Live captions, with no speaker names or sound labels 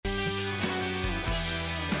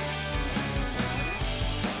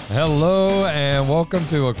Hello and welcome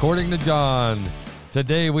to According to John.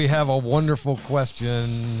 Today we have a wonderful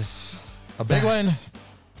question. A big one?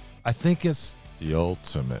 I think it's The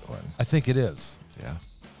ultimate one. I think it is. Yeah.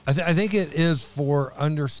 I think it is for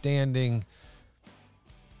understanding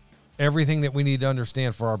everything that we need to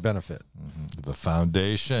understand for our benefit. Mm-hmm. The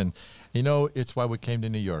foundation. You know, it's why we came to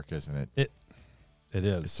New York, isn't it? It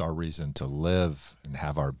is. It's our reason to live and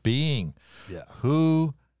have our being. Yeah.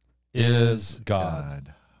 Who Is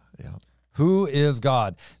God? Yeah. Who is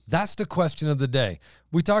God? That's the question of the day.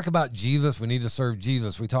 We talk about Jesus. We need to serve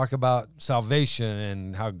Jesus. We talk about salvation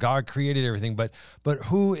and how God created everything. But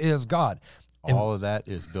who is God? And All of that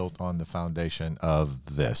is built on the foundation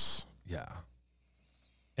of this. yeah.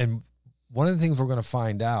 And one of the things we're going to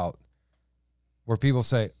find out where people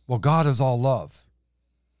say, well, God is all love.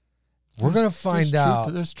 We're going to find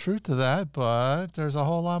out There's truth to that, but there's a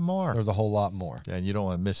whole lot more. there's a whole lot more. And you don't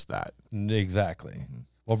want to miss that. Exactly. Mm-hmm.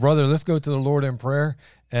 Well, brother, let's go to the Lord in prayer,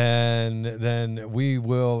 and then we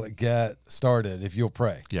will get started if you'll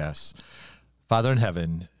pray. Yes. Father in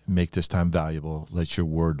heaven, make this time valuable. Let your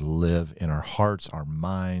word live in our hearts, our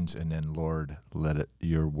minds, and then, Lord, let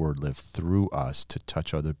your word live through us to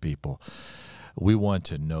touch other people. We want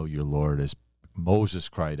to know you, Lord, as Moses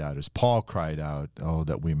cried out, as Paul cried out, oh,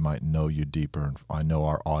 that we might know you deeper. And I know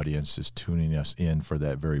our audience is tuning us in for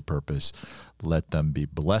that very purpose. Let them be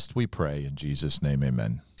blessed, we pray. In Jesus' name,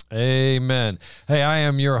 amen. Amen. Hey, I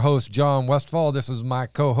am your host, John Westfall. This is my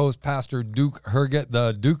co-host, Pastor Duke Herget,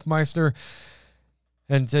 the Duke Meister.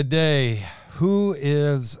 And today, who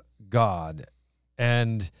is God?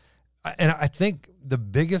 And I think the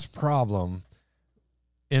biggest problem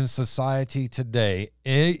in society today,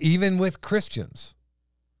 even with Christians,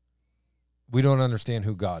 we don't understand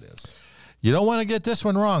who God is. You don't want to get this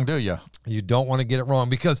one wrong, do you? You don't want to get it wrong,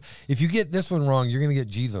 because if you get this one wrong, you're going to get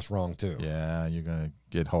Jesus wrong too. Yeah, you're going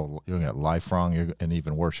to get life wrong, and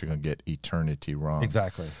even worse, you're going to get eternity wrong.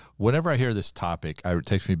 Exactly. Whenever I hear this topic, it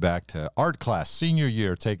takes me back to art class, senior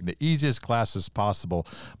year, taking the easiest classes possible.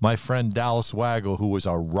 My friend Dallas Waggle, who was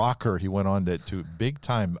a rocker, he went on to big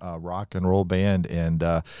time rock and roll band,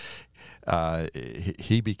 and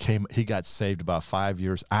he got saved about 5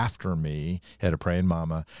 years after me. He had a praying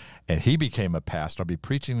mama, and he became a pastor. I'll be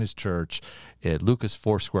preaching his church at Lucas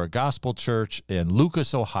Foursquare Gospel Church in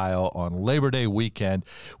Lucas, Ohio on Labor Day weekend.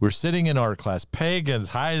 We're sitting in art class, pagans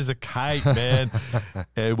high as a kite, man.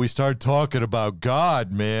 And we started talking about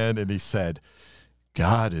God, man. And he said,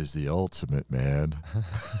 God is the ultimate, man.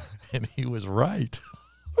 And he was right.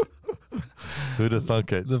 Who'd have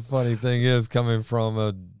thunk it? The funny thing is, coming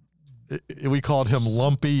from we called him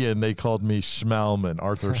Lumpy, and they called me Schmalman,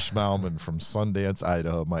 Arthur Schmalman from Sundance,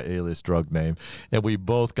 Idaho, my alias drug name. And we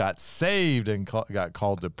both got saved and got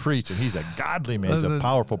called to preach. And he's a godly man. He's a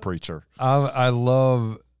powerful preacher. I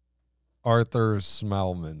love Arthur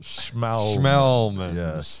Schmalman. Schmalman.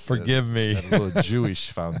 Yes. Forgive me. A little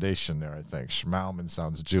Jewish foundation there, I think. Schmalman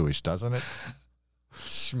sounds Jewish, doesn't it?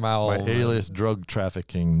 Schmalman. My alias drug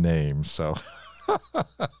trafficking name, so...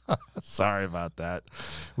 Sorry about that.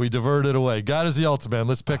 We diverted away. God is the ultimate.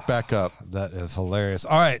 Let's pick back up. That is hilarious.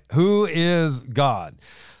 All right. Who is God?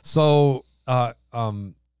 So,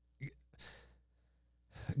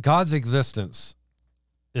 God's existence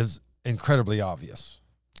is incredibly obvious.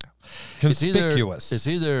 Conspicuous. It's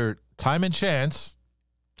either time and chance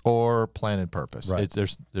or plan and purpose. Right.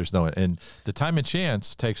 There's no, and the time and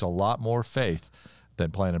chance takes a lot more faith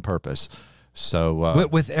than plan and purpose. So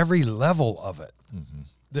with every level of it,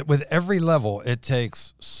 with every level, it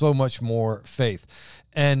takes so much more faith.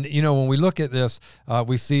 And you know, when we look at this,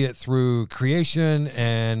 we see it through creation,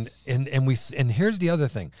 and here's the other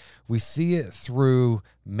thing: we see it through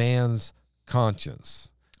man's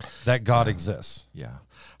conscience that God exists. Yeah.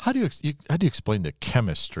 How do you explain the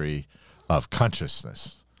chemistry of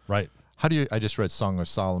consciousness? Right. I just read Song of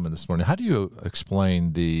Solomon this morning. How do you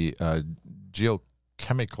explain the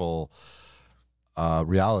geochemical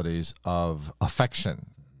realities of affection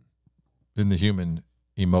in the human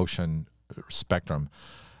emotion spectrum?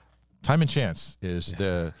 Time and chance is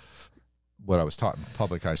what I was taught in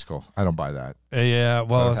public high school. I don't buy that. Yeah,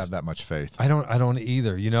 well, I don't have that much faith. I don't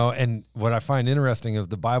either. You know, and what I find interesting is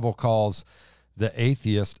the Bible calls the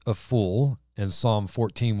atheist a fool. In Psalm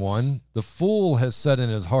 14:1, the fool has said in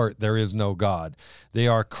his heart, there is no God. They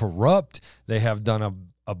are corrupt. They have done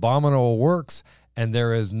abominable works, and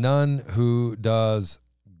there is none who does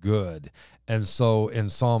good. And so in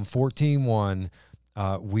Psalm 14:1,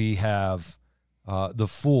 we have the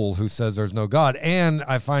fool who says there's no God. And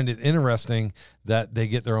I find it interesting that they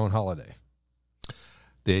get their own holiday.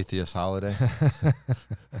 The atheist holiday?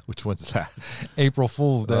 Which one's that? April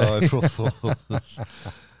Fool's Day. Oh, April Fool's.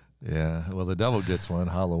 Yeah. Well, the devil gets one,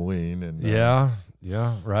 Halloween. And Yeah,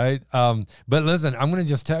 right. But listen, I'm going to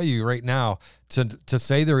just tell you right now, to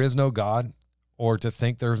say there is no God or to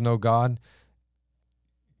think there's no God,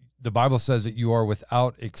 the Bible says that you are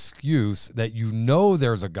without excuse, that you know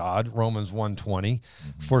there's a God, Romans 1:20.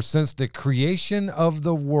 For since the creation of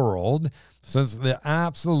the world, since the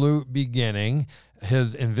absolute beginning,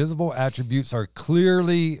 his invisible attributes are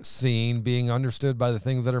clearly seen, being understood by the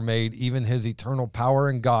things that are made, even his eternal power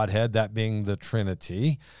and Godhead, that being the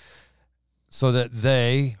Trinity, so that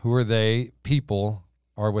they, who are they, people,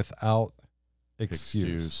 are without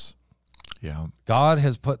excuse. Yeah. God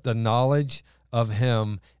has put the knowledge of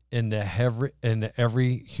him into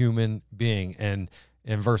every human being. And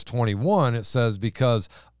in verse 21, it says, because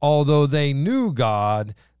although they knew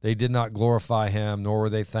God, they did not glorify him, nor were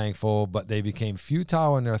they thankful, but they became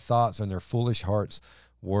futile in their thoughts, and their foolish hearts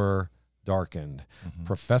were darkened.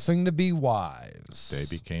 Professing to be wise,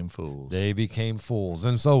 They became fools. They became fools.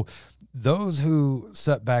 And so those who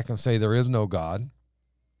sit back and say there is no God,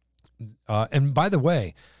 and by the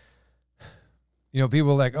way,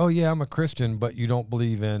 people are like, oh, yeah, I'm a Christian, but you don't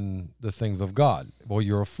believe in the things of God. Well,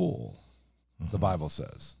 you're a fool, the Bible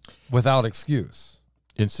says, without excuse.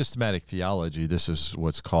 In systematic theology, this is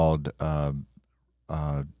what's called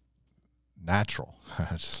natural.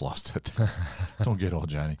 I just lost it. Don't get old,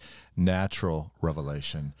 Johnny. Natural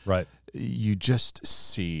revelation. Right. You just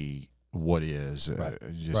see what is. Right.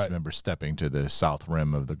 Just remember stepping to the south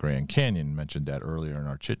rim of the Grand Canyon. Mentioned that earlier in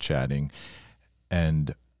our chit-chatting.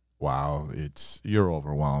 And wow, you're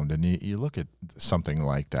overwhelmed. And you look at something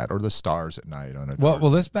like that, or the stars at night on a Well,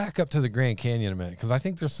 let's back up to the Grand Canyon a minute, because I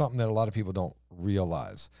think there's something that a lot of people don't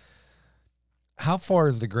realize. How far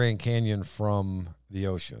is the Grand Canyon from the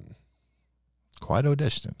ocean? Quite a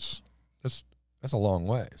distance. That's a long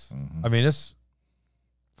ways. Mm-hmm. I mean, it's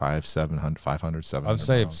 500, 700 I'd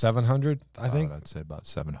say miles. 700, I think. I'd say about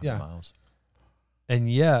 700 Yeah. miles. And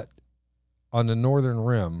yet, on the northern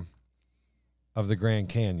rim of the Grand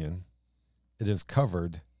Canyon, it is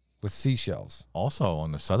covered with seashells. Also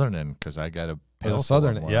on the southern end, because I got a pedestal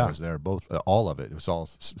southern, on one yeah. I was there. Both, all of it. It was all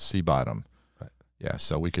sea bottom. Right. Yeah,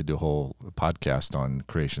 so we could do a whole podcast on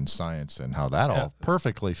creation science and how that all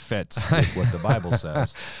perfectly fits with what the Bible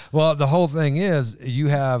says. Well, the whole thing is you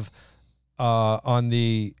have on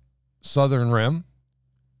the southern rim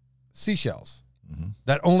seashells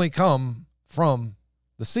that only come from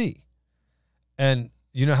the sea. And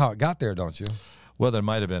you know how it got there, don't you? Well, there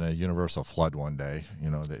might have been a universal flood one day.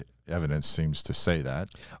 The evidence seems to say that.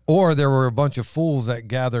 Or there were a bunch of fools that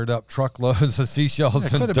gathered up truckloads of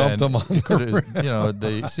seashells and dumped them on the rim.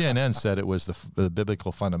 The CNN said it was the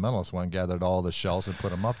biblical fundamentalist one gathered all the shells and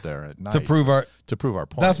put them up there at night to prove our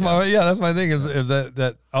point. That's my thing is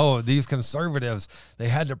that these conservatives, they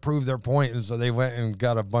had to prove their point, and so they went and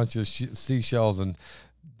got a bunch of seashells and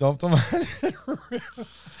dumped them on the rim.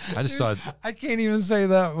 I just thought I can't even say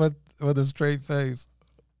that with a straight face.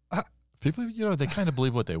 people, they kind of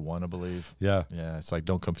believe what they want to believe. Yeah. Yeah. It's like,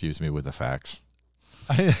 don't confuse me with the facts.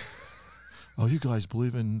 Oh, you guys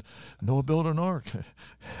believe in Noah building an ark?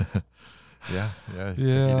 Yeah. He did.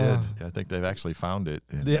 Yeah, I think they've actually found it.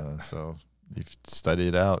 And, so you've studied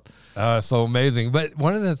it out. So amazing. But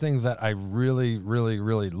one of the things that I really, really,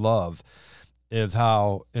 really love is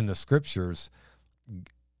how in the scriptures,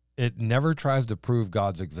 it never tries to prove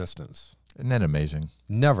God's existence. Isn't that amazing?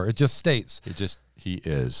 Never. It just states. He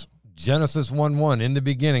is. Genesis 1:1, in the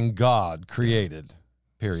beginning, God created,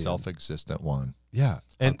 period. Self-existent one. Yeah.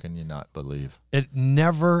 How can you not believe? It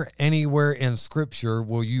never anywhere in Scripture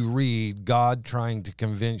will you read God trying to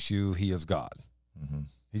convince you he is God. Mm-hmm.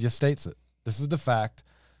 He just states it. This is the fact.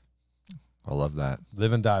 I love that.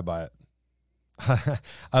 Live and die by it.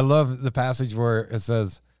 I love the passage where it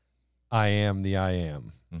says, I am the I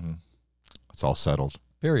am. Mm-hmm. It's all settled.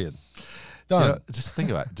 Period. Done. Just think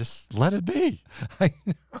about it. Just let it be. I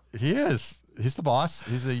know. He is. He's the boss.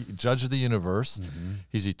 He's the judge of the universe. Mm-hmm.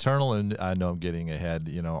 He's eternal. And I know I'm getting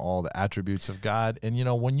ahead, all the attributes of God. And,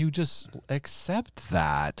 when you just accept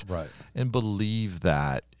that and believe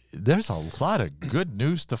that, there's a lot of good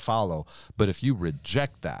news to follow. But if you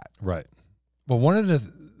reject that. Right. Well, one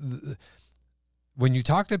of when you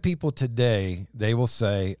talk to people today, they will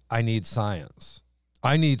say, I need science.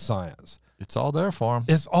 I need science. It's all there for them.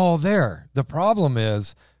 It's all there. The problem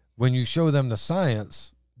is when you show them the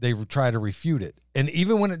science, they try to refute it. And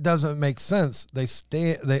even when it doesn't make sense, they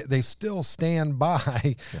still stand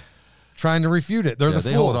by trying to refute it.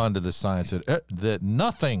 They hold on to the science that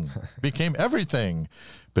nothing became everything,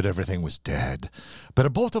 but everything was dead. But a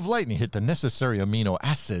bolt of lightning hit the necessary amino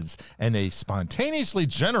acids, and they spontaneously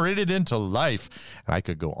generated into life. And I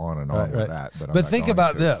could go on and on with that. But think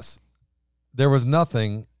about this. there was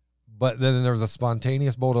nothing, but then there was a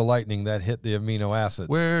spontaneous bolt of lightning that hit the amino acids.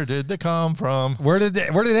 Where did they come from? Where did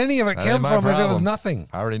any of it That come ain't my from if it was problem. nothing?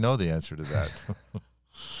 I already know the answer to that.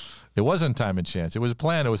 It wasn't time and chance. It was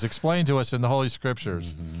planned. It was explained to us in the Holy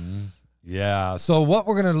Scriptures. Mm-hmm. Yeah. So what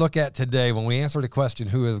we're going to look at today when we answer the question,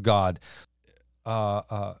 who is God?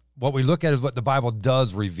 What we look at is what the Bible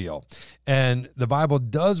does reveal. And the Bible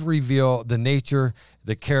does reveal the nature,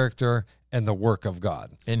 the character, and the work of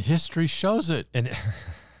God. And history shows it. And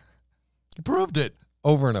It proved it.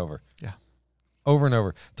 over and over. Yeah. Over and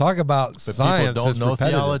over. Talk about But science. people don't that's know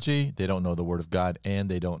repetitive. theology. They don't know the Word of God, and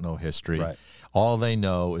they don't know history. Right. All they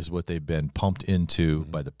know is what they've been pumped into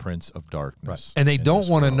by the Prince of Darkness. And they in don't this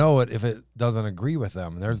want to world. know it if it doesn't agree with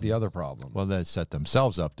them. There's the other problem. Well, they set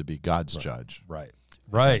themselves up to be God's judge. Right.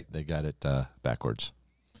 Right. They got it backwards.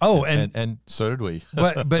 Oh, And so did we.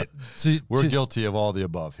 but We're guilty of all the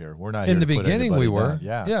above here. We're not in here the to put beginning we anybody were. down.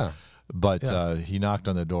 Yeah. Yeah. But Yeah. he knocked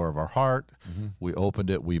on the door of our heart. Mm-hmm. We opened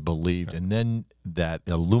it. We believed. And then that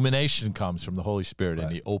illumination comes from the Holy Spirit, and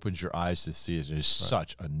Right. he opens your eyes to see it. It is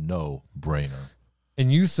such a no-brainer.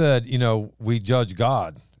 And you said, we judge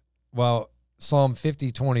God. Well, Psalm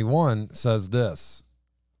 50:21 says this,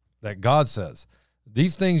 that God says,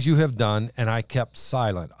 "These things you have done, and I kept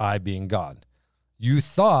silent, I being God. You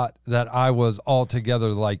thought that I was altogether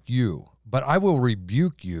like you, but I will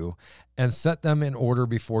rebuke you and set them in order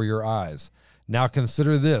before your eyes. Now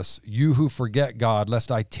consider this, you who forget God,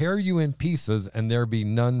 lest I tear you in pieces and there be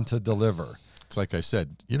none to deliver." It's like I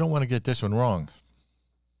said, you don't want to get this one wrong.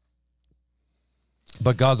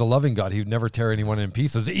 But God's a loving God. He would never tear anyone in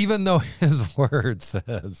pieces, even though his word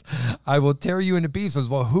says, "I will tear you into pieces."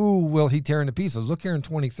 Well, who will he tear into pieces? Look here in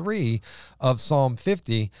 23 of Psalm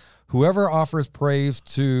 50. Whoever offers praise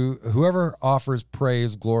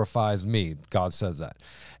glorifies me. God says that.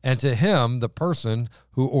 And to him, the person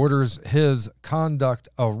who orders his conduct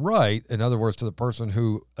aright, in other words, to the person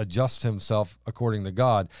who adjusts himself according to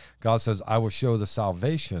God, God says, "I will show the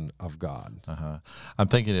salvation of God." I'm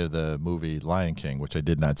thinking of the movie Lion King, which I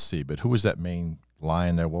did not see, but who was that main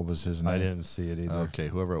lion there? What was his name? I didn't see it either. Okay,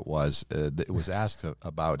 whoever it was asked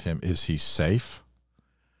about him, is he safe?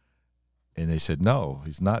 And they said, no,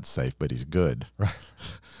 he's not safe, but he's good. Right.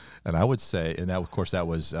 And I would say, and that, of course, that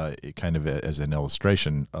was kind of as an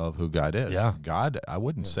illustration of who God is. Yeah. God, I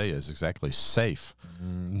wouldn't say is exactly safe.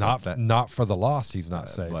 Not for the lost, he's not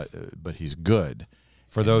safe. But he's good.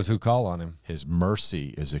 For those who call on him. His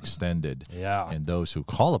mercy is extended. Yeah. And those who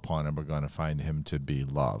call upon him are going to find him to be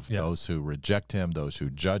loved. Yeah. Those who reject him, those who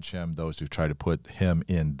judge him, those who try to put him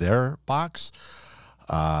in their box,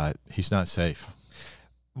 he's not safe.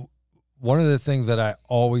 One of the things that I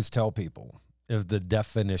always tell people is the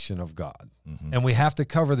definition of God. Mm-hmm. And we have to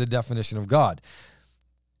cover the definition of God.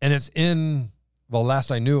 And it's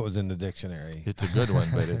last I knew it was in the dictionary. It's a good one,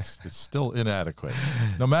 but it's still inadequate.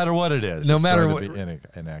 No matter what it is, No it's matter going to what-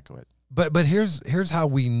 be inadequate. But here's how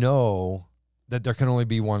we know that there can only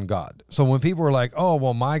be one God. So when people are like, "Oh,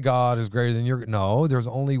 well, my God is greater than your," no, there's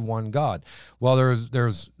only one God. Well,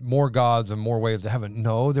 there's more gods and more ways to heaven.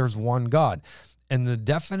 No, there's one God. And the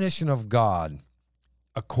definition of God,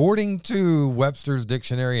 according to Webster's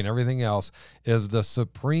dictionary and everything else, is the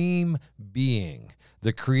supreme being,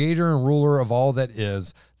 the creator and ruler of all that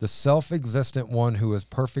is, the self-existent one who is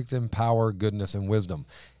perfect in power, goodness, and wisdom.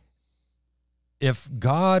 If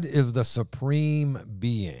God is the supreme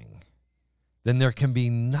being, then there can be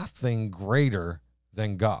nothing greater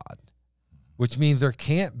than God, which means there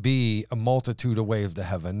can't be a multitude of ways to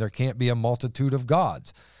heaven. There can't be a multitude of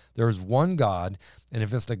gods. There's one God, and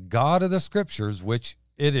if it's the God of the Scriptures, which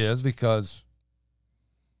it is because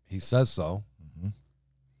he says so.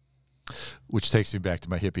 Which takes me back to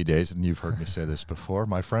my hippie days, and you've heard me say this before.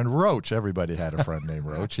 My friend Roach, everybody had a friend named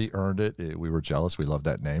Roach. He earned it. We were jealous. We loved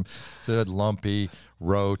that name. So it had Lumpy,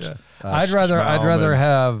 Roach. Yeah. I'd rather Schmauman.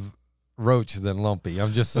 have Roach than Lumpy.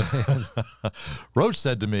 I'm just saying. Roach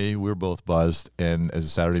said to me, we were both buzzed, and as a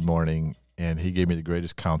Saturday morning, and he gave me the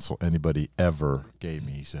greatest counsel anybody ever gave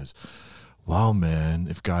me. He says, "Wow, man,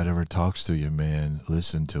 if God ever talks to you, man,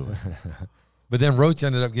 listen to it." But then Roach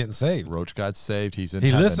ended up getting saved. Roach got saved. He's in He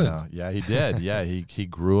heaven listened. now. Yeah, he did. Yeah, he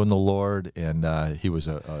grew in the Lord, and he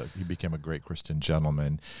became a great Christian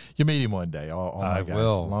gentleman. You meet him one day. All my I guys,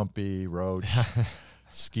 will. Lumpy, Roach,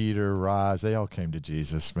 Skeeter, Roz, they all came to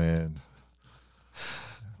Jesus, man.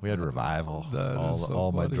 We had revival. That is so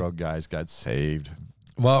all my funny. drug guys got saved.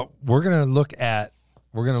 Well, we're gonna look at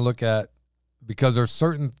because there's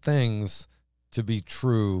certain things to be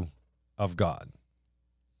true of God.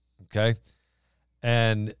 Okay?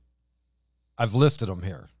 And I've listed them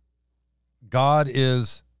here. God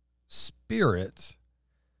is spirit.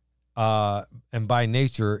 and by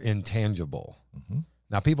nature intangible. Mm-hmm.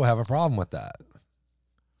 Now, people have a problem with that.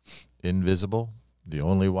 Invisible, the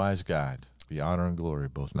only wise God, be honor and glory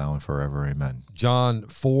both now and forever. Amen. John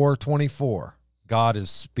 4:24. God is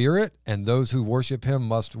spirit, and those who worship him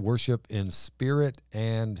must worship in spirit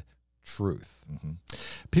and truth. Mm-hmm.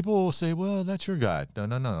 People will say, well, that's your God.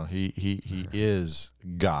 No. He is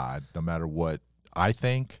God, no matter what I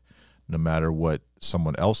think, no matter what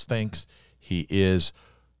someone else thinks. He is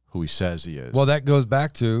who he says he is. Well, that goes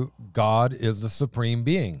back to God is the supreme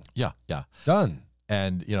being. Yeah. Done.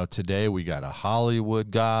 And, today we got a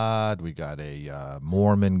Hollywood God, we got a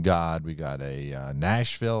Mormon God, we got a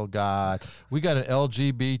Nashville God, we got an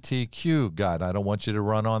LGBTQ God. I don't want you to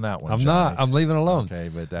run on that one, I'm Johnny. not. I'm leaving it alone. Okay,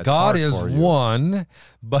 but that's God hard is for you. one,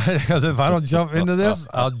 but because if I don't jump into this,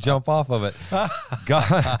 I'll jump off of it.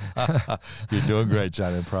 You're doing great,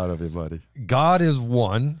 Johnny. I'm proud of you, buddy. God is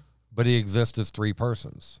one, but he exists as three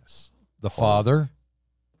persons. The Father,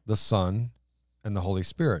 the Son, and the Holy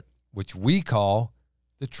Spirit, which we call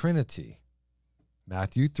the Trinity.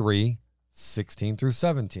 Matthew 3:16 through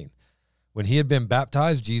 17. When he had been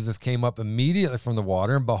baptized, Jesus came up immediately from the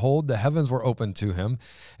water, and behold, the heavens were opened to him,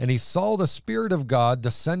 and he saw the Spirit of God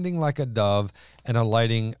descending like a dove and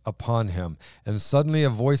alighting upon him. And suddenly a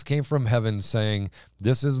voice came from heaven saying,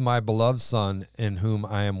 "This is my beloved Son, in whom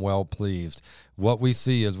I am well pleased." What we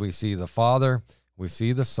see is we see the Father, we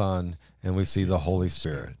see the Son, and we see the Holy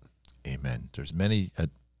Spirit. Amen. There's many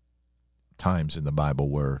times in the Bible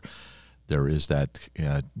where there is that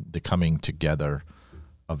the coming together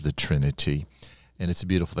of the Trinity, and it's a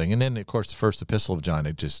beautiful thing. And then, of course, the first epistle of John,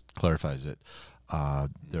 it just clarifies it.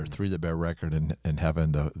 There are three that bear record in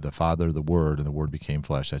heaven: the Father, the Word, and the Word became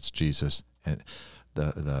flesh. That's Jesus. And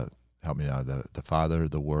the help me out. The Father,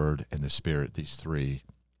 the Word, and the Spirit. These three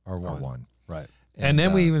are one. Right. And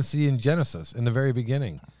then we even see in Genesis, in the very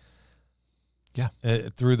beginning,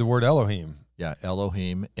 through the word Elohim. Yeah,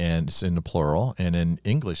 Elohim, and it's in the plural. And in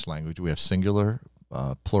English language, we have singular,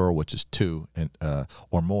 plural, which is two, and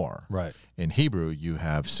or more. Right. In Hebrew, you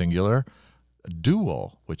have singular,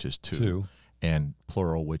 dual, which is two, and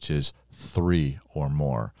plural, which is three or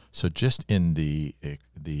more. So just in the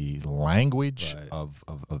language of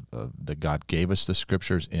that God gave us the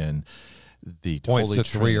scriptures in, the points Holy to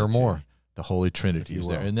three or more. The Holy Trinity is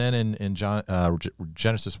there. And then in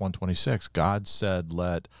Genesis 1:26, God said,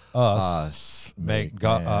 "Let us make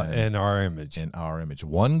God in our image." In our image.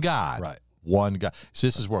 One God. Right. One God. So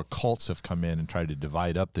this is where cults have come in and tried to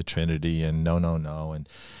divide up the Trinity, and no. And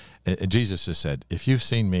Jesus just said, if you've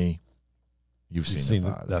seen me, you've seen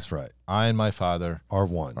the Father. That's right. I and my Father are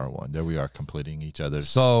one. There we are, completing each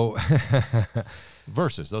other's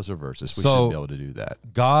verses. Those are verses. We should be able to do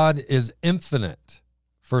that. God is infinite.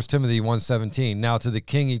 1 Timothy 1:17. Now to the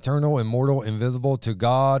King, eternal, immortal, invisible, to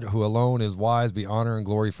God who alone is wise, be honor and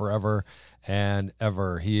glory forever and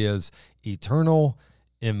ever. He is eternal,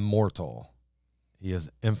 immortal. He is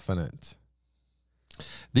infinite.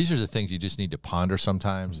 These are the things you just need to ponder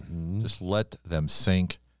sometimes. Mm-hmm. Just let them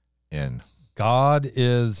sink in. God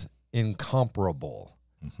is incomparable.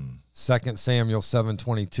 Mm-hmm. 2 Samuel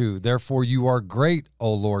 7:22. Therefore you are great,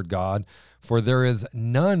 O Lord God, for there is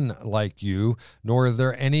none like you, nor is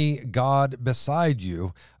there any God beside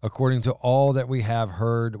you, according to all that we have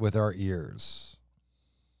heard with our ears.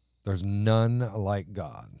 There's none like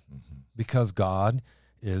God, because God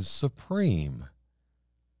is supreme.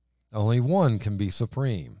 Only one can be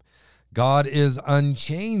supreme. God is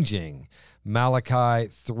unchanging. Malachi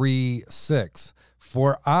 3:6.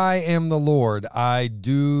 For I am the Lord, I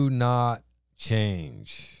do not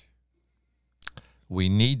change. We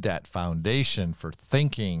need that foundation for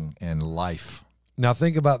thinking and life. Now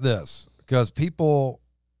think about this, because people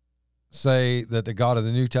say that the God of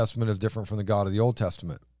the New Testament is different from the God of the Old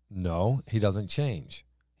Testament. No, he doesn't change.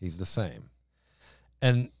 He's the same.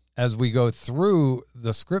 And as we go through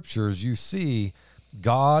the scriptures, you see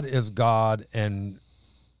God is God, and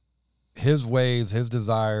his ways, his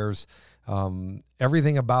desires,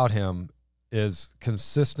 everything about him is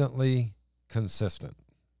consistently consistent.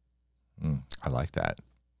 I like that.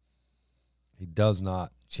 He does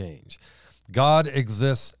not change. God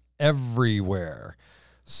exists everywhere.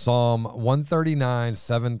 Psalm 139,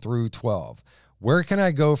 7 through 12. Where can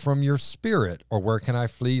I go from your spirit, or where can I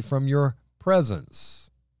flee from your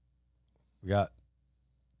presence? We got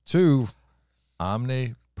two.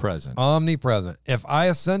 Omnipresent. Omnipresent. Omnipresent. If I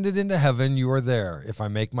ascended into heaven, you are there. If I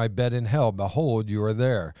make my bed in hell, behold, you are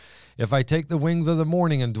there. If I take the wings of the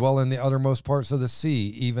morning and dwell in the uttermost parts of the sea,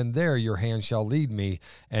 even there your hand shall lead me,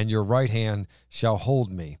 and your right hand shall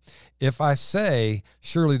hold me. If I say,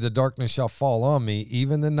 surely the darkness shall fall on me,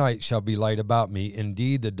 even the night shall be light about me.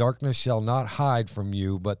 Indeed, the darkness shall not hide from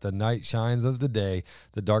you, but the night shines as the day.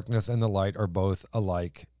 The darkness and the light are both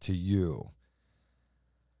alike to you.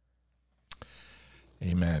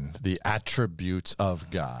 Amen. The attributes of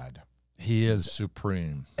God. He is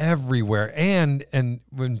supreme everywhere. And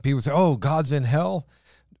when people say, oh, God's in hell,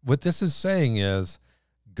 what this is saying is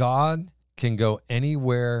God can go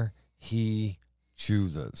anywhere he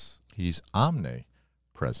chooses. He's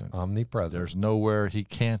omnipresent. Omnipresent. There's nowhere he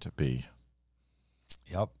can't be.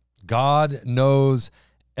 Yep. God knows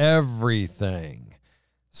everything.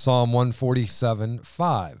 Psalm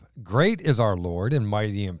 147:5. Great is our Lord and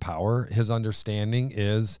mighty in power. His understanding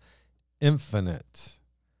is infinite.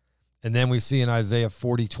 And then we see in Isaiah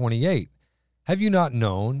 40:28. Have you not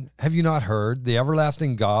known? Have you not heard? The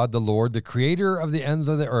everlasting God, the Lord, the creator of the ends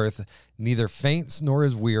of the earth, neither faints nor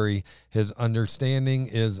is weary. His understanding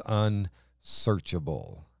is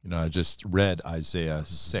unsearchable. You know, I just read Isaiah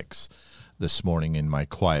 6 this morning in my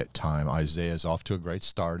quiet time. Isaiah is off to a great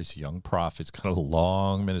start. He's a young prophet. It's kind of a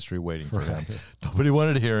long ministry waiting for him. Nobody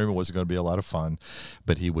wanted to hear him. It wasn't going to be a lot of fun,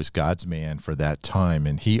 but he was God's man for that time,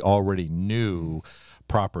 and he already knew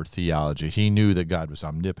proper theology. He knew that God was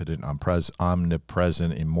omnipotent,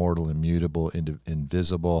 omnipresent, immortal, immutable,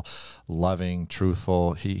 invisible, loving,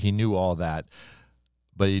 truthful. He knew all that,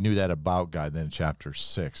 but he knew that about God. Then in chapter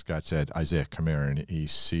 6, God said, Isaiah, come here, and he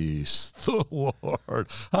sees the Lord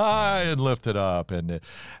high and lifted up,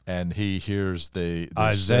 and he hears the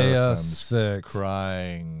Isaiah seraphims 6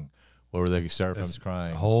 crying. What were the seraphims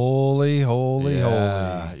crying? Holy, holy,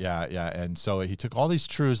 yeah, holy. Yeah. And so he took all these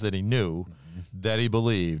truths that he knew, that he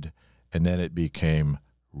believed, and then it became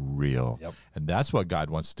real. Yep. And that's what God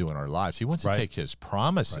wants to do in our lives. He wants to take his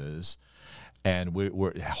promises and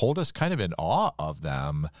we're hold us kind of in awe of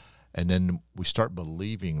them, and then we start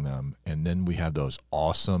believing them, and then we have those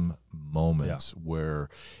awesome moments where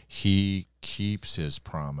he keeps his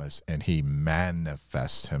promise and he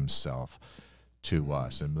manifests himself to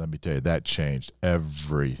us. And let me tell you, that changed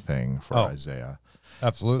everything for Isaiah.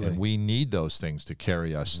 Absolutely. And we need those things to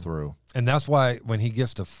carry us through. And that's why when he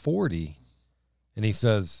gets to 40 and he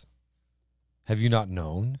says, have you not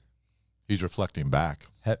known? He's reflecting back.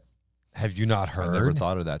 Have you not heard? I never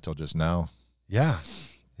thought of that till just now. Yeah.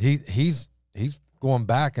 He's going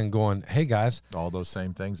back and going, hey guys. All those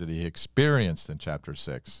same things that he experienced in chapter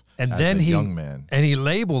 6 and as then a young man. And he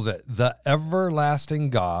labels it the everlasting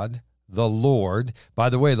God, the Lord. By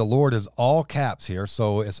the way, the Lord is all caps here,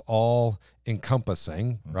 so it's all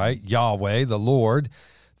encompassing, right? Yahweh, the Lord,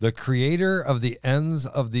 the creator of the ends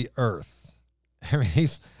of the earth. I mean,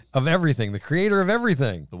 he's of everything, the creator of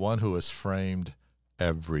everything. The one who has framed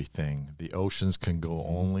everything. The oceans can go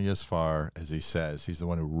only as far as he says. He's the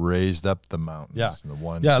one who raised up the mountains. Yeah. And the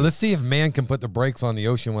one let's see if man can put the brakes on the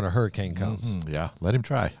ocean when a hurricane comes. Yeah, let him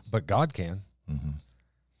try. But God can.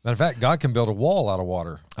 Matter of fact, God can build a wall out of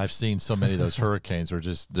water. I've seen so many of those hurricanes where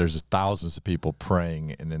there's thousands of people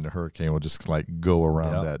praying, and then the hurricane will just like go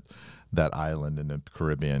around that island in the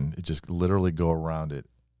Caribbean. It just literally go around it.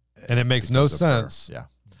 And it makes no sense. Yeah.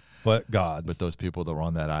 But God. But those people that were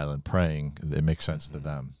on that island praying, it makes sense to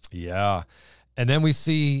them. Yeah. And then we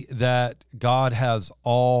see that God has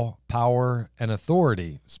all power and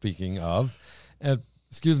authority, speaking of. And,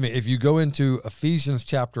 if you go into Ephesians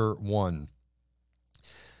chapter 1,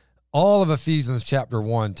 all of Ephesians chapter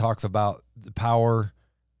 1 talks about the power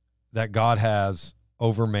that God has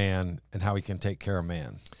over man and how he can take care of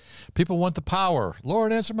man. People want the power.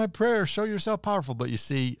 Lord, answer my prayer. Show yourself powerful. But you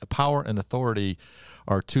see, power and authority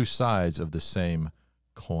are two sides of the same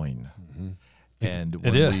coin. And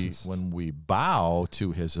when we bow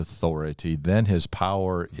to his authority, then his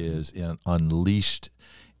power is unleashed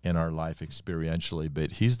in our life experientially.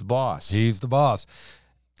 But he's the boss. He's the boss.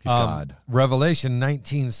 He's God. Revelation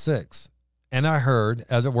 19:6. And I heard,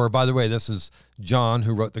 as it were, by the way, this is John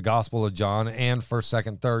who wrote the Gospel of John and 1st,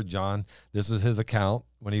 2nd, 3rd John. This is his account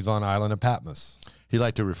when he's on island of Patmos. He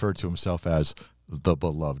liked to refer to himself as the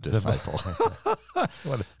beloved disciple.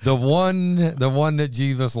 the one that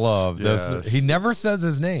Jesus loved. Yes. He never says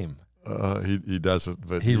his name. He doesn't,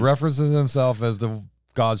 but he references himself as the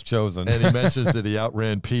God's chosen. And he mentions that he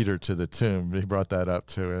outran Peter to the tomb. He brought that up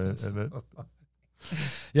too.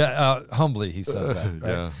 Yeah, humbly he says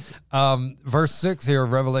that. Right? Verse 6 here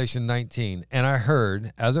of Revelation 19. And I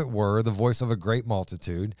heard, as it were, the voice of a great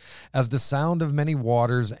multitude, as the sound of many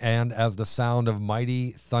waters, and as the sound of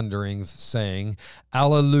mighty thunderings, saying,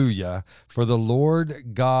 Alleluia, for the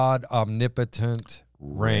Lord God omnipotent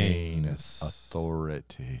reigns.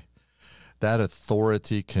 Authority. That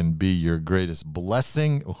authority can be your greatest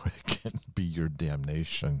blessing, or it can be your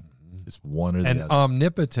damnation. It's one or the And other.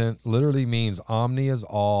 omnipotent literally means omni is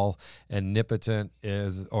all, and nipotent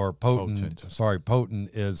is, or potent. Sorry,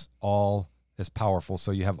 potent is all, is powerful. So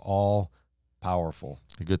you have all powerful.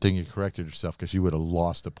 A good thing you corrected yourself, because you would have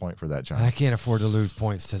lost a point for that, John. I can't afford to lose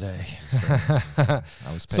points today. I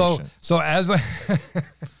was patient. So as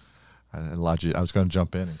I allowed you. I was going to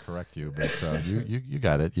jump in and correct you, but you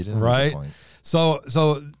got it. You didn't right. lose a point.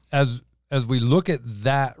 So as we look at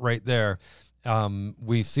that right there,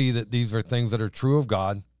 we see that these are things that are true of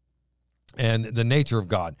God and the nature of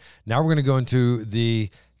God. Now we're going to go into the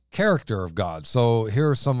character of God. So here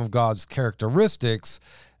are some of God's characteristics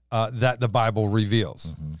that the Bible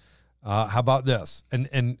reveals. How about this?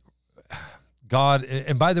 And God,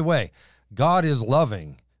 and by the way, God is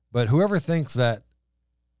loving, but whoever thinks that,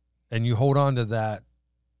 and you hold on to that,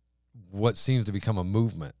 what seems to become a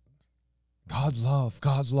movement, God's love,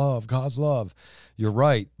 God's love, God's love. You're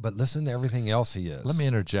right, but listen to everything else he is. Let me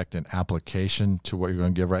interject an application to what you're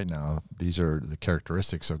going to give right now. These are the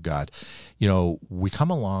characteristics of God. You know, we come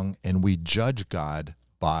along and we judge God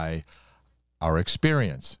by our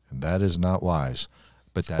experience, and that is not wise.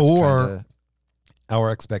 But that's or our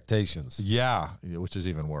expectations. Yeah, which is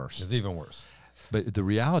even worse. It's even worse. But the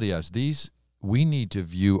reality is we need to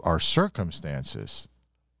view our circumstances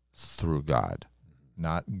through God,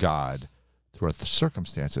 not God through our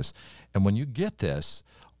circumstances. And when you get this,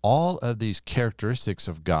 all of these characteristics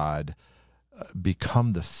of God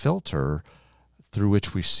become the filter through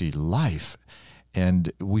which we see life.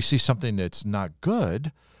 And we see something that's not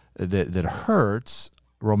good, that hurts,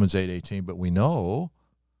 Romans 8:18, but we know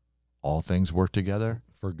all things work together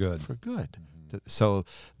for good. For good. So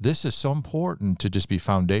this is so important to just be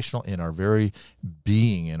foundational in our very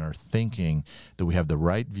being, in our thinking, that we have the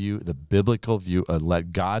right view, the biblical view,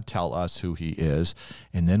 let God tell us who he is,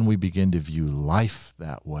 and then we begin to view life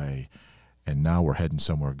that way, and now we're heading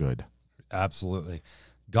somewhere good. Absolutely.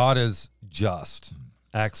 God is just.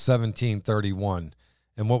 Acts 17:31.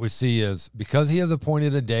 And what we see is, because he has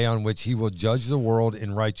appointed a day on which he will judge the world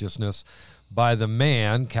in righteousness by the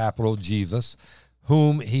man, capital Jesus,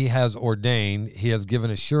 whom he has ordained, he has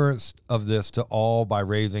given assurance of this to all by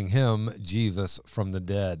raising him, Jesus, from the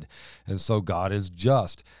dead. And so God is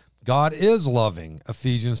just. God is loving,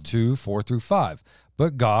 Ephesians 2:4-5.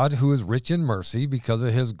 But God, who is rich in mercy, because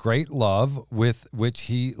of his great love with which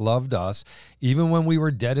he loved us, even when we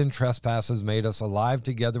were dead in trespasses, made us alive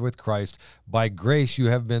together with Christ. By grace you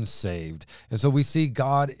have been saved. And so we see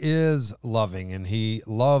God is loving, and he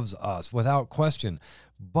loves us without question.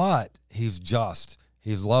 But he's just.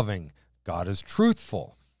 He's loving. God is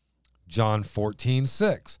truthful. John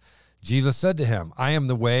 14:6. Jesus said to him, I am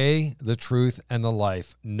the way, the truth, and the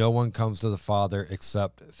life. No one comes to the Father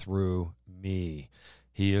except through me.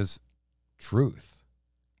 He is truth.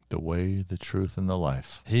 The way, the truth, and the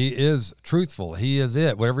life. He is truthful. He is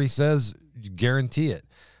it. Whatever he says, guarantee it.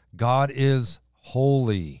 God is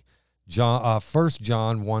holy. 1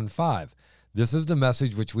 John 1:5. This is the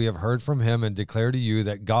message which we have heard from him and declare to you,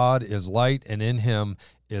 that God is light, and in him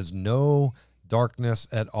is no darkness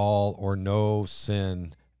at all, or no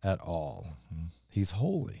sin at all. He's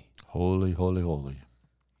holy. Holy, holy, holy.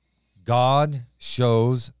 God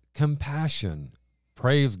shows compassion.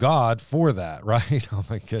 Praise God for that, right? Oh,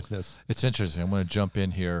 my goodness. It's interesting. I'm going to jump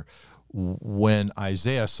in here. When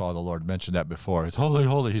Isaiah saw the Lord, mentioned that before, it's holy,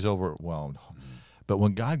 holy, he's overwhelmed. But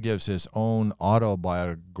when God gives his own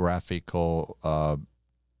autobiographical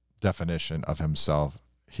definition of himself,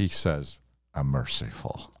 he says, I'm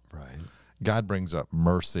merciful. Right. God brings up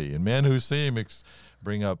mercy. And men who see him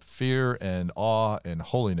bring up fear and awe and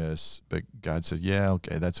holiness. But God says, yeah,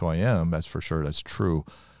 okay, that's who I am. That's for sure. That's true.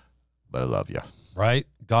 But I love you. Right?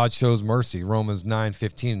 God shows mercy. Romans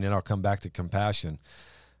 9:15, and then I'll come back to compassion.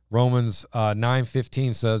 Romans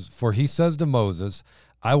 9:15 says, for he says to Moses,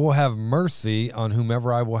 I will have mercy on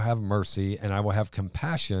whomever I will have mercy, and I will have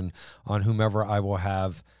compassion on whomever I will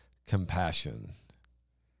have compassion.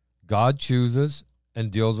 God chooses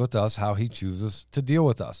and deals with us how he chooses to deal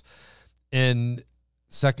with us. In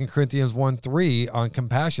 2 Corinthians 1:3 on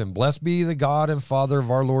compassion, blessed be the God and Father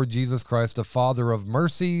of our Lord Jesus Christ, the Father of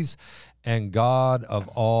mercies and God of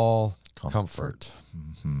all comfort.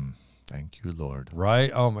 Mm-hmm. Thank you, Lord.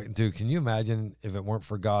 Right? Oh my dude, can you imagine if it weren't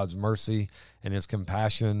for God's mercy and his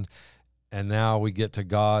compassion, and now we get to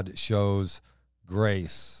God shows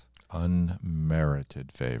grace.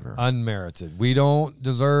 Unmerited favor. Unmerited. We don't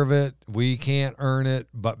deserve it. We can't earn it,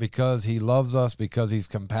 but because he loves us, because he's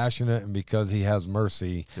compassionate, and because he has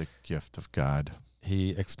mercy, The gift of God.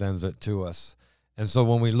 he extends it to us. And so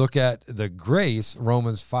when we look at the grace,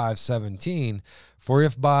 Romans 5:17, for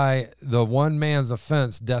if by the one man's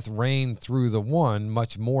offense death reigned through the one,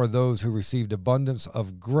 much more those who received abundance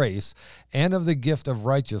of grace and of the gift of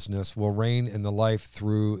righteousness will reign in the life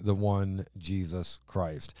through the one Jesus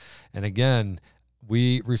Christ. And again,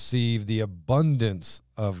 we receive the abundance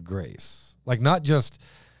of grace. Like not just,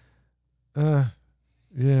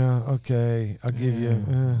 yeah, okay, I'll give you.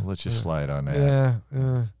 Let's just slide on that.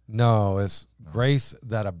 Yeah. No, it's grace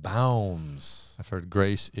that abounds. I've heard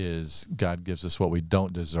grace is God gives us what we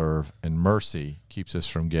don't deserve, and mercy keeps us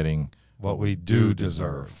from getting What we do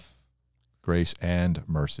deserve. Grace and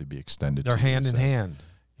mercy be extended. They're to you, hand in so- hand.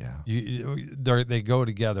 Yeah. They go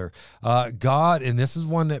together. God, and this is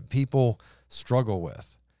one that people struggle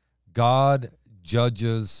with. God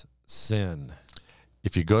judges sin.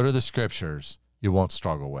 If you go to the scriptures, you won't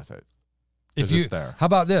struggle with it. If 'Cause you, it's there. how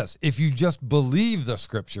about this? If you just believe the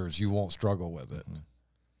scriptures, you won't struggle with it.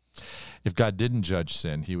 If God didn't judge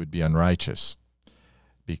sin, he would be unrighteous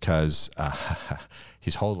because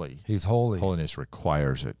he's holy. He's holy. Holiness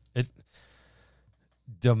requires it. It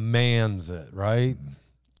demands it, right?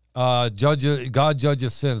 God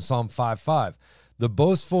judges sin, Psalm 5:5. The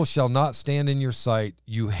boastful shall not stand in your sight.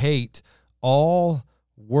 You hate all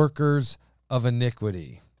workers of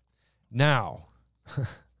iniquity. Now,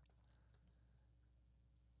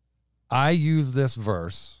 I use this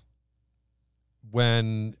verse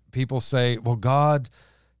when people say, well, God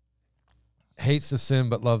hates the sin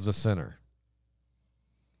but loves the sinner.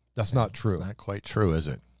 That's not true. It's not quite true, is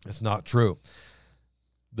it? It's not true.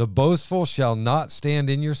 The boastful shall not stand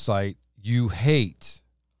in your sight. You hate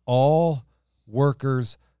all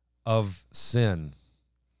workers of sin.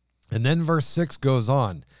 And then verse 6 goes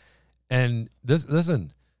on. And this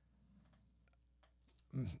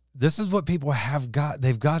is what people have got.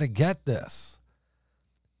 They've got to get this.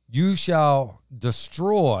 You shall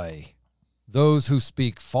destroy those who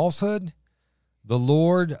speak falsehood. The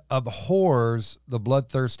Lord abhors the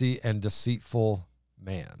bloodthirsty and deceitful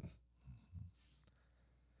man.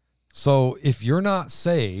 So if you're not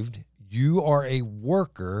saved, you are a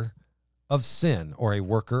worker of sin or a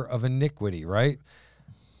worker of iniquity, right?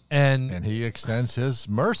 And he extends his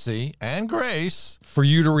mercy and grace for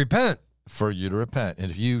you to repent. For you to repent.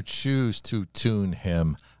 And if you choose to tune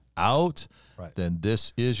him out, Right. then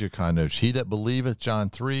this is your condemnation. He that believeth,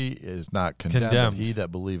 John 3, is not condemned. But he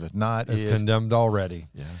that believeth not is condemned already.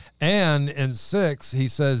 Yeah. And in 6, he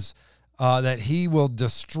says that he will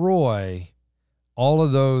destroy all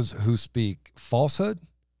of those who speak falsehood,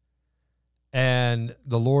 and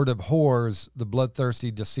the Lord abhors the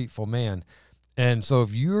bloodthirsty, deceitful man. And so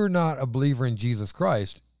if you're not a believer in Jesus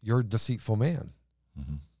Christ, you're a deceitful man.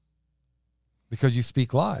 Mm-hmm. Because you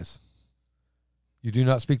speak lies. You do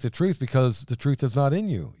not speak the truth because the truth is not in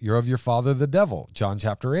you. You're of your father, the devil. John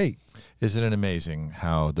chapter 8. Isn't it amazing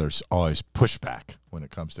how there's always pushback when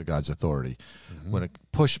it comes to God's authority? When it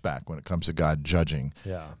pushback when it comes to God judging.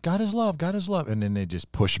 Yeah. God is love, God is love. And then they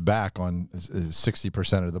just push back on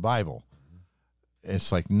 60% of the Bible.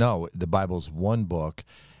 It's like, no, the Bible's one book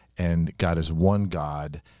and God is one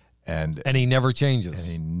God. And he never changes.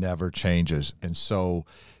 And he never changes. And so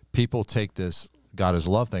people take this God is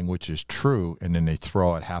love thing, which is true, and then they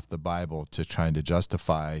throw out half the Bible to trying to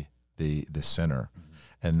justify the sinner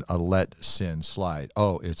and let sin slide.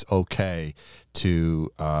 Oh, it's okay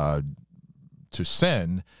to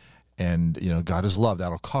sin, and God is love.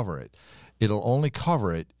 That'll cover it. It'll only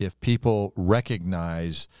cover it if people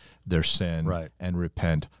recognize their sin and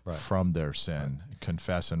repent from their sin,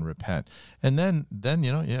 confess and repent. And then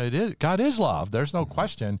it is God is love. There's no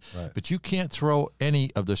question. But you can't throw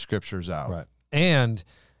any of the scriptures out. Right. And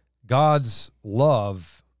God's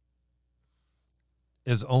love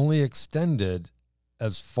is only extended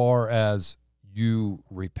as far as you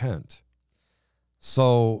repent.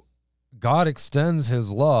 So God extends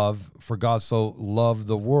his love, for God so loved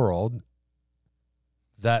the world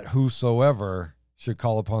that whosoever should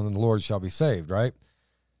call upon the Lord shall be saved, right?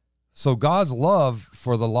 So God's love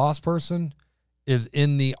for the lost person is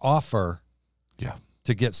in the offer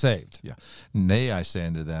to get saved. Yeah. Nay, I say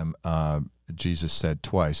unto them, Jesus said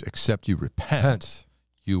twice, except you repent,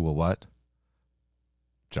 you will what?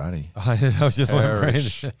 Johnny. I was just wondering.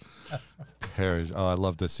 Perish. Oh, I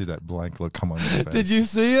love to see that blank look come on your face. Did you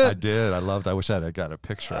see it? I did. I loved. I wish I had got a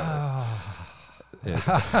picture of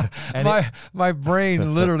it. My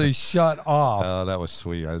brain literally shut off. Oh, that was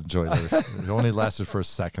sweet. I enjoyed it. It only lasted for a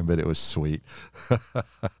second, but it was sweet.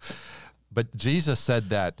 But Jesus said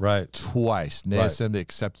that Right. twice. Right. Right.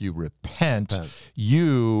 Except you repent,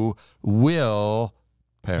 you will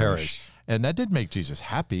perish. And that did make Jesus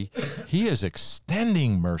happy. He is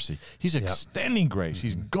extending mercy. He's extending grace.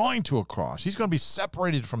 He's going to a cross. He's going to be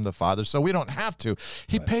separated from the Father, so we don't have to.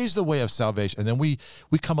 He pays the way of salvation. And then we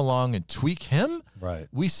come along and tweak him. Right.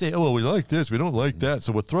 We say, oh, well, we like this. We don't like that.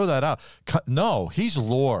 So we'll throw that out. No, he's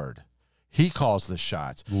Lord. He calls the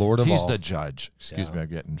shots. Lord of all. He's the judge. Excuse me, I'm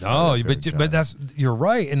getting No, fired up here, but you're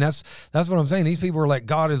right, and that's what I'm saying. These people are like,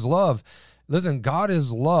 God is love. Listen, God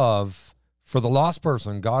is love for the lost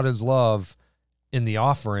person. God is love in the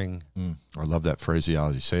offering. I love that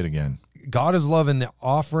phraseology. Say it again. God is love in the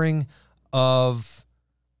offering of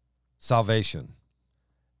salvation.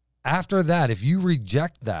 After that, if you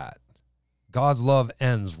reject that, God's love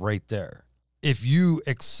ends right there. If you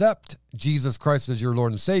accept Jesus Christ as your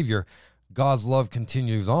Lord and Savior, God's love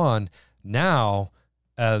continues on now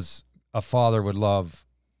as a father would love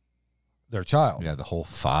their child. Yeah, the whole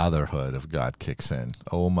fatherhood of God kicks in.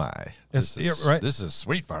 Oh my. This is right. This is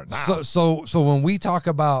sweet part now. So when we talk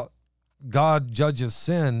about God judges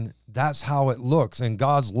sin, that's how it looks. And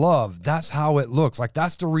God's love, that's how it looks. Like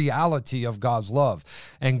that's the reality of God's love.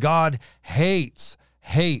 And God hates.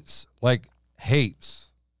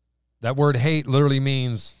 That word hate literally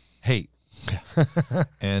means hate.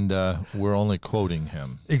 And we're only quoting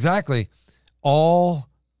him. Exactly. All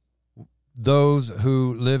those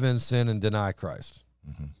who live in sin and deny Christ.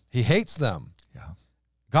 Mm-hmm. He hates them. Yeah.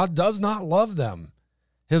 God does not love them.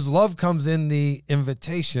 His love comes in the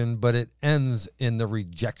invitation, but it ends in the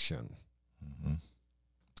rejection. Mm-hmm.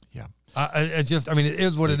 Yeah. It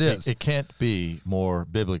is what it is. It can't be more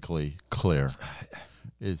biblically clear.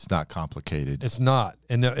 It's not complicated. It's not.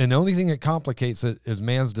 And the only thing that complicates it is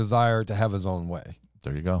man's desire to have his own way.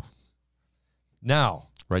 There you go. Now.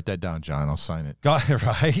 Write that down, John. I'll sign it. God,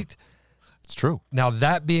 right? It's true. Now,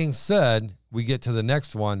 that being said, we get to the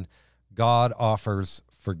next one. God offers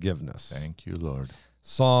forgiveness. Thank you, Lord.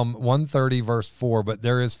 Psalm 130, verse 4, but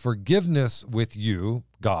there is forgiveness with you,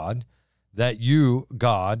 God, that you,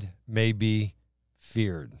 God, may be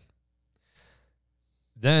feared.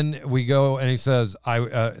 Then we go and he says,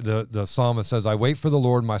 the psalmist says, I wait for the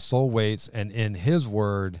Lord, my soul waits, and in his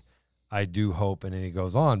word I do hope. And then he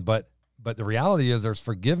goes on. But the reality is there's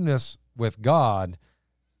forgiveness with God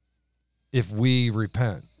if we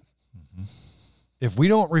repent. Mm-hmm. If we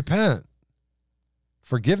don't repent,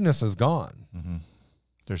 forgiveness is gone. Mm-hmm.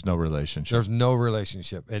 There's no relationship. There's no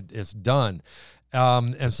relationship. It's done.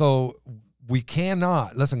 And so we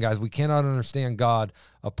cannot, listen, guys, we cannot understand God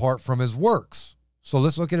apart from his works. So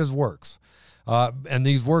let's look at his works. And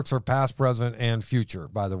these works are past, present, and future,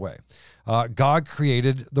 by the way. God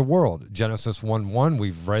created the world. Genesis 1:1,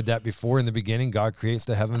 we've read that before. In the beginning, God creates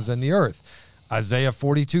the heavens and the earth. Isaiah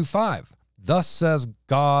 42:5, thus says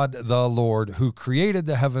God the Lord, who created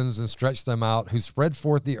the heavens and stretched them out, who spread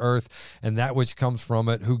forth the earth and that which comes from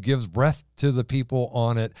it, who gives breath to the people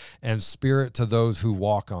on it and spirit to those who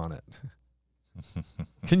walk on it.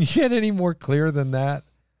 Can you get any more clear than that?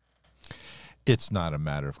 It's not a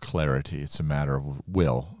matter of clarity. It's a matter of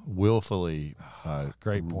willfully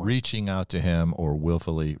Great point. reaching out to him or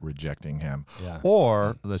willfully rejecting him. Yeah.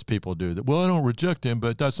 Or, as people do, that, well, I don't reject him,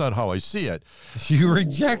 but that's not how I see it. You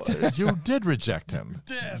rejected. You did reject him.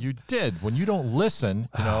 You did. When you don't listen,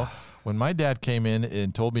 when my dad came in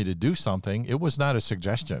and told me to do something, it was not a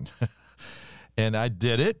suggestion. And I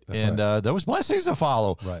did it, there was blessings to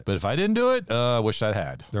follow. Right. But if I didn't do it, I wish I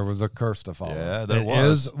had. There was a curse to follow. Yeah, there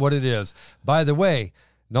was. It is what it is. By the way,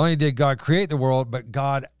 not only did God create the world, but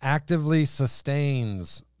God actively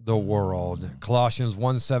sustains the world. Colossians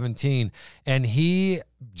 1:17. And he,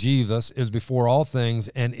 Jesus, is before all things,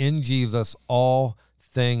 and in Jesus all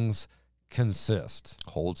things consist.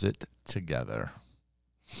 Holds it together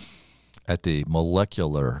at the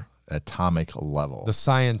molecular atomic level, The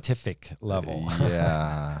scientific level.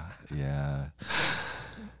 Yeah.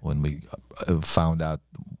 When we found out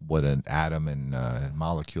what an atom and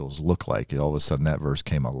molecules look like, all of a sudden that verse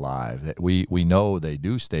came alive. We know they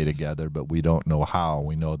do stay together, but we don't know how.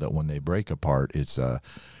 We know that when they break apart, it's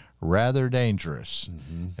rather dangerous.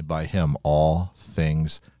 Mm-hmm. And by him, all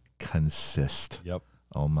things consist. Yep.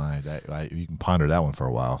 Oh my, you can ponder that one for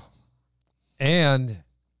a while. And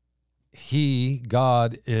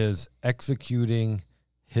God is executing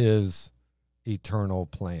his eternal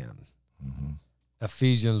plan. Mm-hmm.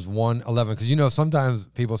 Ephesians 1:11, because sometimes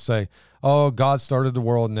people say, oh, God started the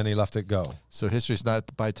world and then he let it go. So history's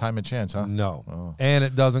not by time and chance, huh? No. Oh. And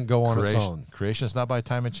it doesn't go on its own. Creation's not by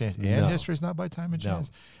time and chance. And No. history's not by time and No.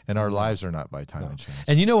 chance. And our lives are not by time and chance.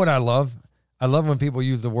 And you know what I love? I love when people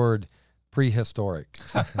use the word prehistoric.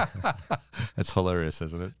 That's hilarious,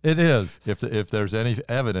 isn't it? It is. If there's any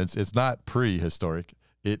evidence, it's not prehistoric.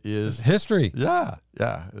 It is History. Yeah.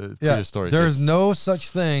 Prehistoric. There's no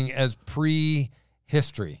such thing as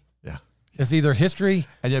prehistory. Yeah. It's either history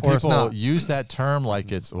And yet or it's people not. use that term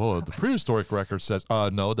like it's, the prehistoric record says,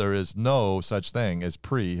 no, there is no such thing as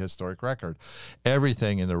prehistoric record.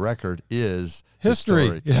 Everything in the record is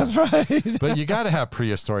History. historic. That's right. But you got to have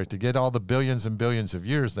prehistoric to get all the billions and billions of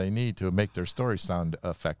years they need to make their story sound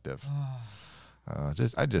effective.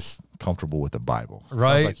 I'm just comfortable with the Bible.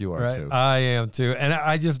 Right. Sounds like you are right. too. I am too. And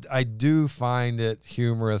I do find it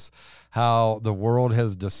humorous how the world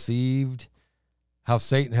has deceived, how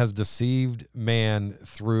Satan has deceived man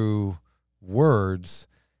through words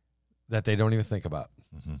that they don't even think about.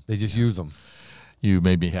 Mm-hmm. They just use them. You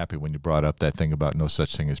made me happy when you brought up that thing about no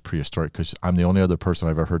such thing as prehistoric, because I'm the only other person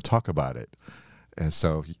I've ever heard talk about it. And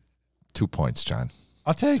so 2 points, John.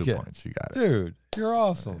 I'll take 2 it. points. You got it. Dude, you're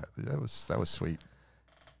awesome. Yeah, that was sweet.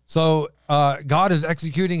 So God is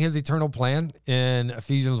executing his eternal plan in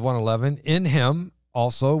Ephesians 1:11. In him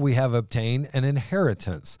also we have obtained an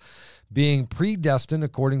inheritance, being predestined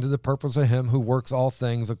according to the purpose of him who works all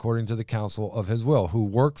things according to the counsel of his will, who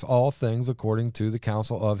works all things according to the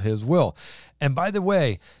counsel of his will. And by the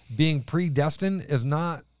way, being predestined is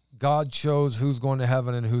not God chose who's going to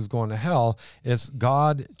heaven and who's going to hell. It's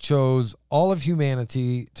God chose all of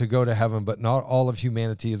humanity to go to heaven, but not all of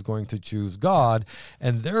humanity is going to choose God.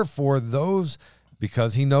 And therefore,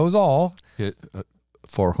 because he knows all.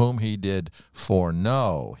 For whom he did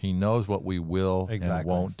foreknow. He knows what we will and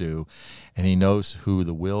won't do. And he knows who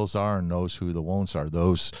the wills are and knows who the won'ts are.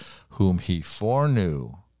 Those whom he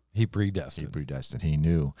foreknew. He predestined. He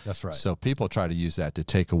knew. That's right. So people try to use that to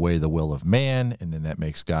take away the will of man, and then that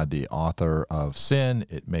makes God the author of sin.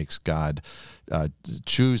 It makes God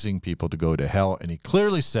choosing people to go to hell. And he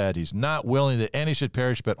clearly said he's not willing that any should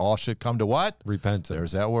perish, but all should come to what? Repentance.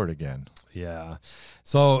 There's that word again. Yeah.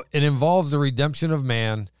 So it involves the redemption of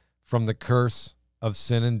man from the curse of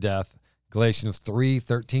sin and death. Galatians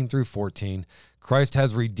 3:13 through 14. Christ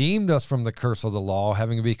has redeemed us from the curse of the law,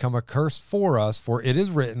 having become a curse for us, for it is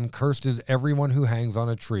written, cursed is everyone who hangs on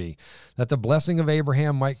a tree, that the blessing of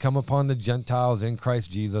Abraham might come upon the Gentiles in Christ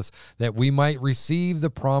Jesus, that we might receive the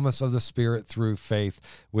promise of the Spirit through faith,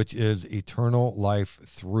 which is eternal life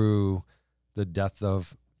through the death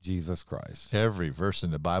of Jesus Christ. Every verse in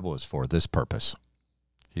the Bible is for this purpose.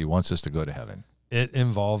 He wants us to go to heaven. It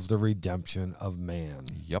involves the redemption of man.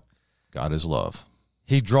 Yep. God is love.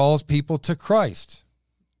 He draws people to Christ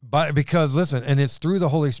because listen, and it's through the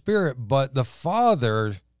Holy Spirit, but the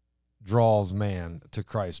Father draws man to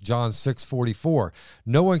Christ. John 6:44.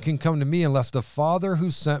 No one can come to me unless the Father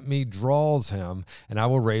who sent me draws him, and I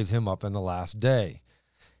will raise him up in the last day.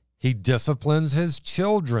 He disciplines his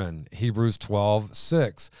children. Hebrews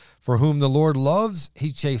 12:6. For whom the Lord loves,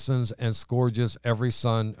 he chastens and scourges every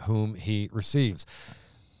son whom he receives.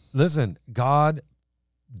 Listen, God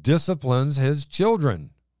disciplines his children.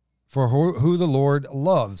 For who the Lord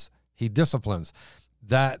loves, he disciplines.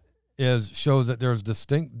 That shows that there's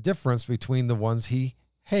distinct difference between the ones he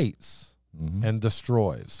hates and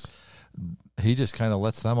destroys. He just kind of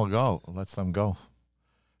lets them go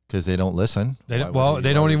because they don't listen. They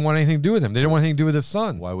don't even want anything to do with him. They don't want anything to do with his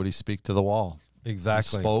son. Why would he speak to the wall?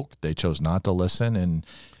 Exactly. He spoke. They chose not to listen, and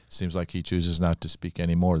seems like he chooses not to speak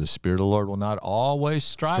anymore. The Spirit of the Lord will not always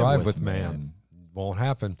strive with man. Won't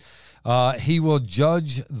happen. He will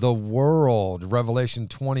judge the world. Revelation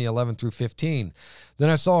 20:11 through 15. Then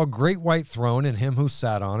I saw a great white throne and him who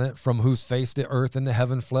sat on it, from whose face the earth and the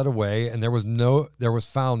heaven fled away, and there was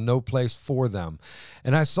found no place for them.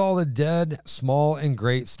 And I saw the dead, small and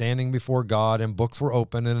great, standing before God, and books were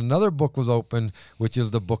opened, and another book was opened, which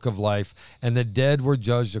is the book of life. And the dead were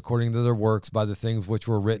judged according to their works by the things which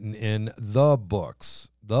were written in the books.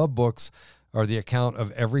 The books are the account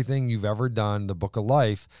of everything you've ever done. The book of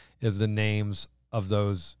life is the names of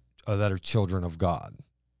those that are children of God.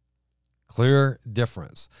 Clear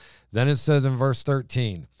difference. Then it says in verse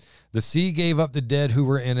 13, the sea gave up the dead who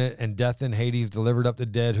were in it, and death and Hades delivered up the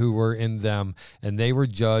dead who were in them, and they were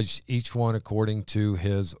judged, each one according to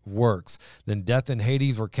his works. Then death and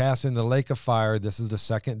Hades were cast into the lake of fire. This is the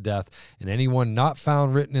second death. And anyone not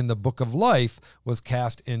found written in the book of life was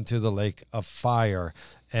cast into the lake of fire.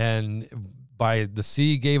 And by the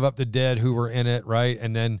sea gave up the dead who were in it, right?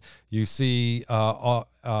 And then you see all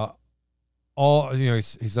all, he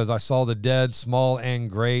says, I saw the dead, small and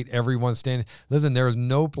great, everyone standing. Listen, there is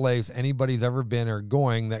no place anybody's ever been or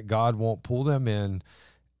going that God won't pull them in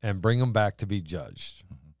and bring them back to be judged.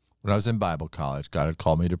 When I was in Bible college, God had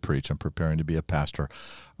called me to preach. I'm preparing to be a pastor.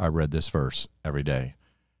 I read this verse every day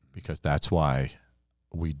because that's why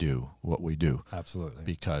we do what we do. Absolutely.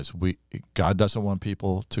 Because God doesn't want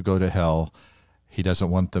people to go to hell. He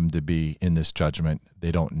doesn't want them to be in this judgment.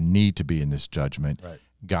 They don't need to be in this judgment. Right.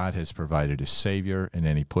 God has provided a Savior, and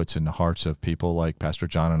then he puts in the hearts of people like Pastor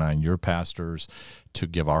John and I and your pastors to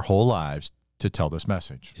give our whole lives to tell this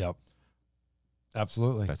message. Yep.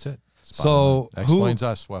 Absolutely. That's it. So that explains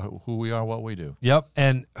us, who we are, what we do. Yep.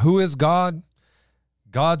 And who is God?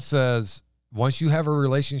 God says, once you have a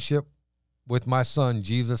relationship with my son,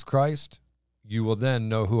 Jesus Christ, you will then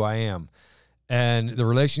know who I am. And the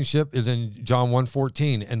relationship is in John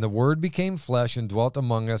 1:14. And the word became flesh and dwelt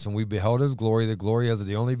among us, and we beheld his glory, the glory as of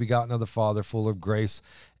the only begotten of the Father, full of grace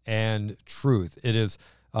and truth. It is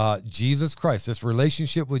Jesus Christ, this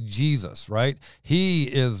relationship with Jesus, right? He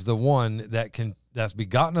is the one that's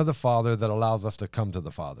begotten of the Father that allows us to come to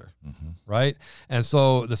the Father, right? And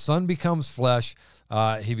so the Son becomes flesh,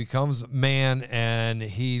 he becomes man, and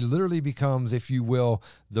he literally becomes, if you will,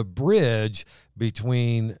 the bridge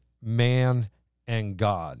between man and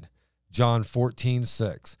God. John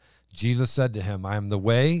 14:6. Jesus said to him, I am the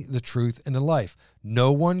way, the truth, and the life.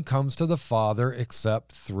 No one comes to the Father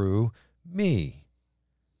except through me.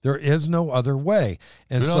 There is no other way.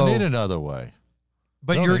 And we don't need another way.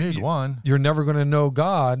 But we only need one. You're never going to know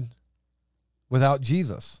God without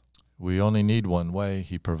Jesus. We only need one way.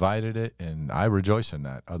 He provided it, and I rejoice in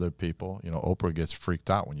that. Other people, Oprah gets freaked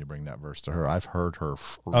out when you bring that verse to her. I've heard her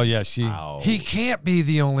freak out. He can't be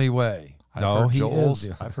the only way. I've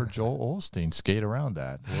heard Joel Osteen skate around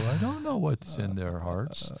that. Well, I don't know what's in their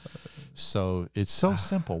hearts. So it's so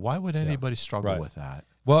simple. Why would anybody struggle with that?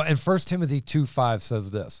 Well, and 1 Timothy 2:5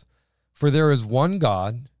 says this, for there is one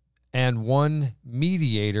God and one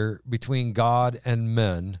mediator between God and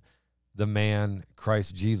men, the man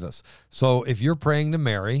Christ Jesus. So if you're praying to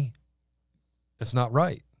Mary, it's not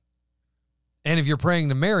right. And if you're praying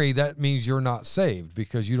to Mary, that means you're not saved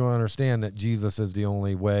because you don't understand that Jesus is the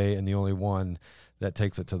only way and the only one that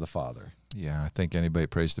takes it to the Father. Yeah, I think anybody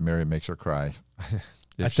prays to Mary makes her cry.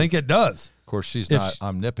 I think it does. Of course, she's not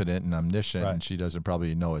omnipotent and omniscient, and she doesn't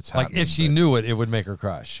probably know it's happening. Like if she knew it, it would make her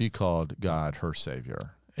cry. She called God her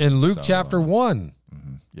Savior. In Luke chapter 1.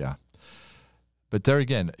 Yeah. But there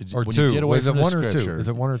again, or when 2. you get away from the one scripture, or 2? Is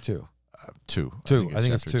it 1 or 2? 2. I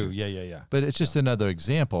think it's 2. Yeah. But it's just another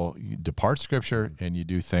example. You depart scripture and you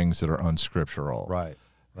do things that are unscriptural. Right.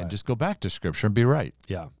 And just go back to scripture and be right.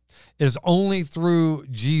 Yeah. It is only through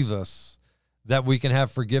Jesus that we can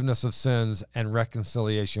have forgiveness of sins and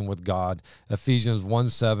reconciliation with God. Ephesians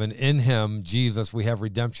 1:7, in him, Jesus, we have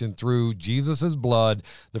redemption through Jesus' blood,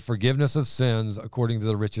 the forgiveness of sins according to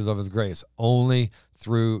the riches of his grace. Only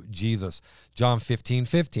through Jesus. John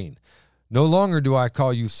 15:15. No longer do I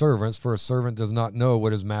call you servants, for a servant does not know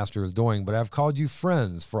what his master is doing, but I have called you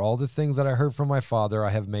friends, for all the things that I heard from my Father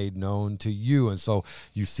I have made known to you. And so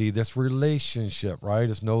you see this relationship, right?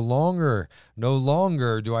 It's no longer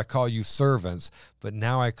do I call you servants, but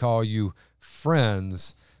now I call you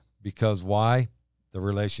friends, because why? The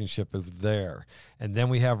relationship is there. And then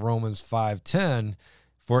we have Romans 5:10,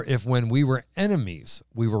 for if when we were enemies,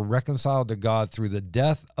 we were reconciled to God through the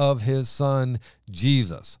death of his Son,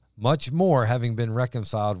 Jesus, much more, having been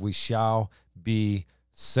reconciled, we shall be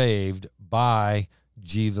saved by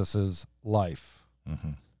Jesus' life.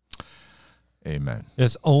 Amen.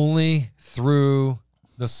 It's only through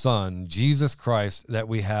the Son, Jesus Christ, that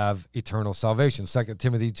we have eternal salvation. 2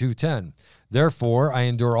 Timothy 2:10. Therefore, I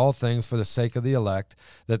endure all things for the sake of the elect,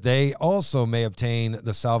 that they also may obtain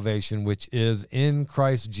the salvation which is in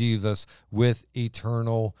Christ Jesus with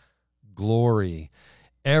eternal glory.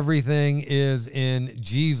 Everything is in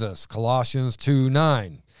Jesus. Colossians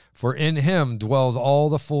 2:9. For in him dwells all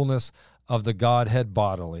the fullness of the Godhead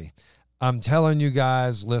bodily. I'm telling you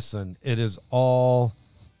guys, listen, it is all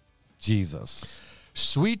Jesus.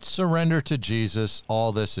 Sweet surrender to Jesus.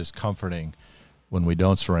 All this is comforting. When we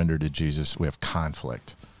don't surrender to Jesus, we have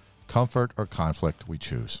conflict. Comfort or conflict, we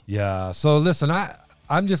choose. Yeah. So listen,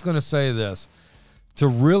 I'm just going to say this. To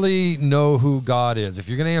really know who God is, if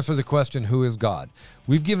you're going to answer the question, who is God?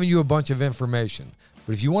 We've given you a bunch of information.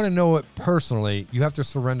 But if you want to know it personally, you have to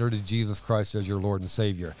surrender to Jesus Christ as your Lord and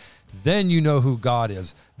Savior. Then you know who God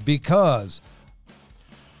is. Because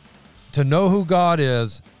to know who God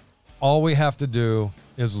is, all we have to do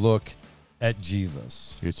is look at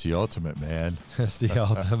Jesus. It's the ultimate, man. It's the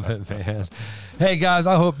ultimate, man. Hey, guys,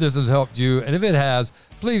 I hope this has helped you. And if it has,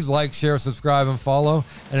 please like, share, subscribe, and follow.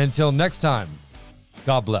 And until next time,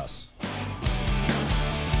 God bless.